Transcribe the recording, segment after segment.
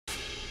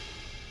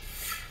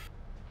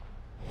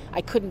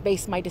I couldn't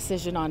base my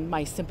decision on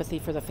my sympathy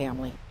for the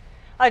family.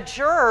 A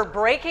juror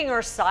breaking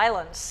her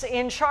silence,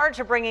 in charge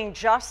of bringing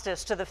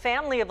justice to the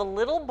family of a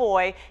little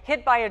boy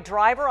hit by a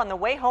driver on the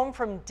way home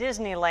from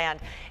Disneyland.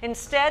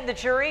 Instead, the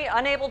jury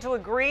unable to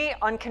agree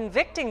on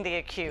convicting the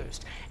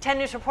accused. 10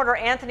 News reporter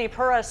Anthony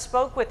Pura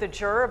spoke with the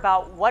juror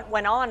about what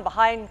went on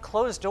behind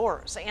closed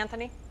doors.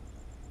 Anthony?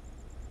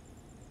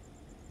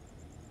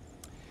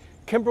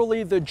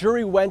 Kimberly, the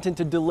jury went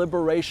into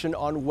deliberation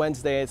on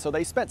Wednesday, so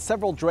they spent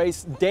several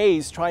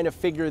days trying to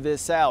figure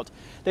this out.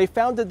 They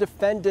found the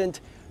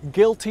defendant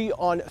guilty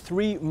on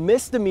 3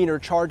 misdemeanor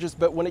charges,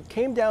 but when it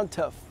came down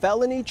to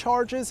felony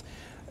charges,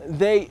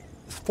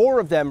 4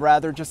 of them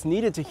just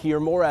needed to hear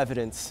more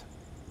evidence.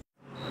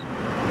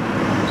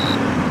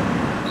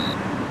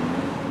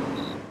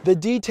 The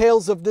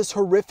details of this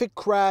horrific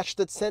crash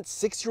that sent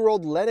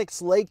 6-year-old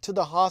Lennox Lake to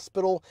the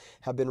hospital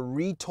have been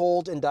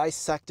retold and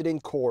dissected in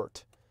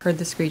court. Heard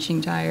the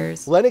screeching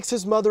tires.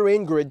 Lennox's mother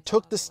Ingrid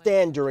took the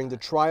stand during the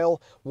trial,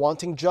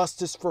 wanting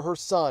justice for her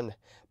son,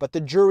 but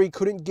the jury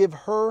couldn't give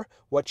her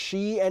what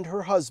she and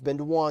her husband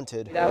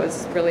wanted. That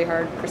was really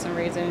hard for some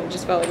reason. It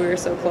just felt like we were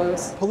so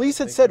close. Police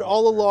had said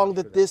all along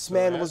that this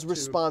man was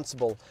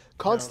responsible.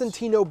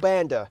 Constantino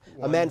Banda,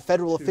 a man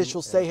federal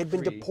officials say had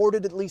been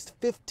deported at least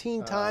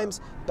 15 times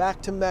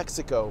back to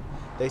Mexico.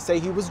 They say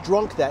he was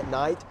drunk that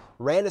night,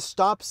 ran a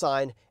stop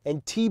sign,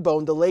 and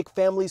T-boned the Lake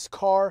family's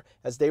car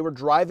as they were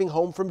driving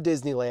home from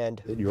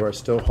Disneyland. You are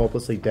still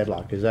hopelessly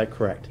deadlocked, is that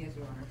correct? Yes,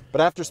 Your Honor.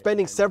 But after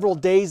spending several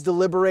days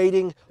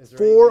deliberating,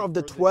 4 of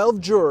the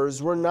 12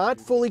 jurors were not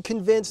fully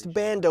convinced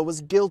Banda was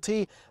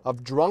guilty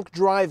of drunk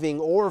driving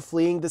or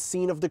fleeing the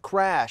scene of the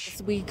crash.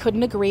 We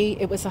couldn't agree.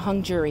 It was a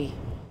hung jury.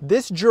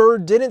 This juror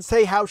didn't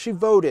say how she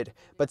voted,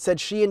 but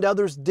said she and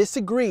others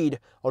disagreed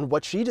on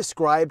what she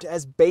described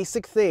as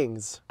basic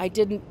things. I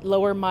didn't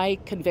lower my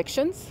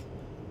convictions.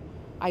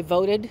 I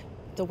voted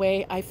the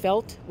way I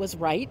felt was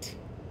right,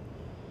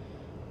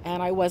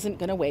 and I wasn't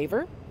going to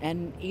waver,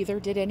 and either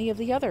did any of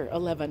the other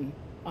 11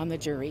 on the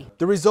jury.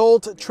 The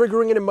result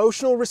triggering an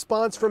emotional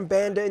response from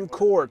Banda in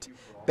court.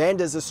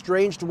 Banda's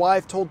estranged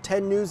wife told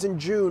 10 News in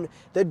June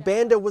that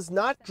Banda was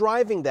not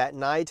driving that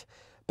night.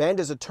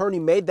 Banda's attorney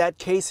made that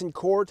case in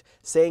court,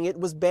 saying it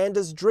was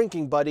Banda's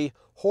drinking buddy,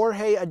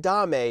 Jorge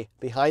Adame,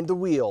 behind the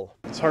wheel.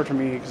 It's hard for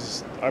me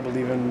because I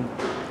believe in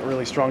a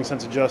really strong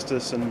sense of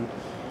justice, and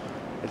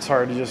it's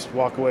hard to just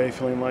walk away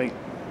feeling like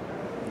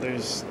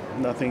there's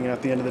nothing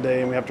at the end of the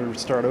day and we have to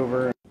start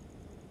over.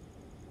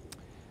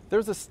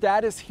 There's a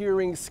status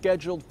hearing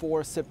scheduled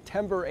for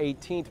September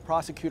 18th.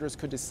 Prosecutors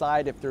could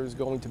decide if there's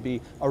going to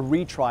be a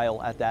retrial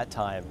at that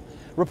time.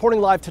 Reporting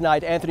live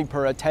tonight, Anthony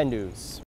Pura, 10 News.